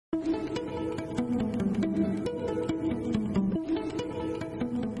Hi,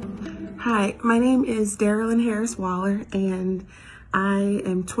 my name is Darylynn Harris-Waller, and I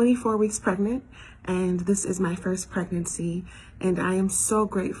am 24 weeks pregnant, and this is my first pregnancy, and I am so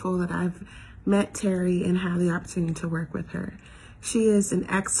grateful that I've met Terri and had the opportunity to work with her. She is an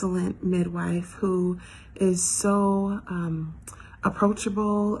excellent midwife who is so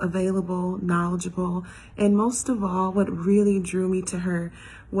approachable, available, knowledgeable, and most of all, what really drew me to her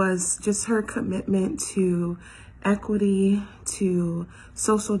was just her commitment to equity, to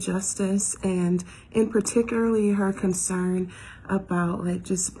social justice, and in particularly her concern about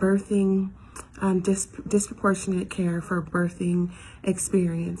just birthing, disproportionate care for birthing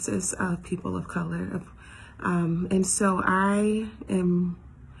experiences of people of color. And so I am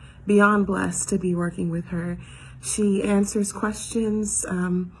beyond blessed to be working with her. She answers questions.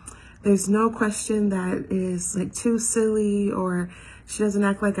 There's no question that is too silly, or she doesn't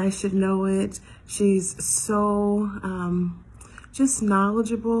act like I should know it. She's so just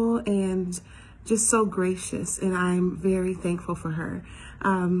knowledgeable and just so gracious, and I'm very thankful for her.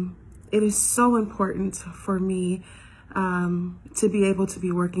 It is so important for me to be able to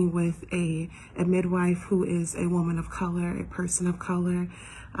be working with a midwife who is a woman of color, a person of color.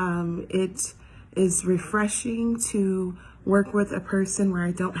 It is refreshing to work with a person where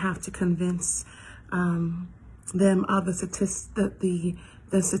I don't have to convince them of the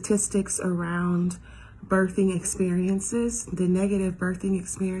statistics around birthing experiences, the negative birthing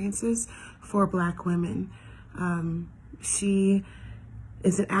experiences for Black women. She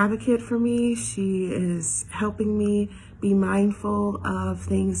is an advocate for me. She is helping me be mindful of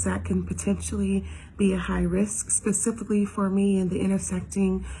things that can potentially be a high risk, specifically for me in the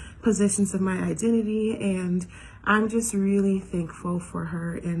intersecting positions of my identity. And I'm just really thankful for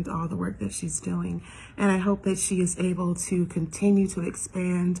her and all the work that she's doing. And I hope that she is able to continue to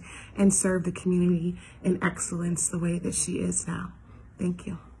expand and serve the community in excellence the way that she is now. Thank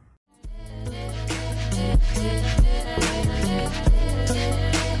you.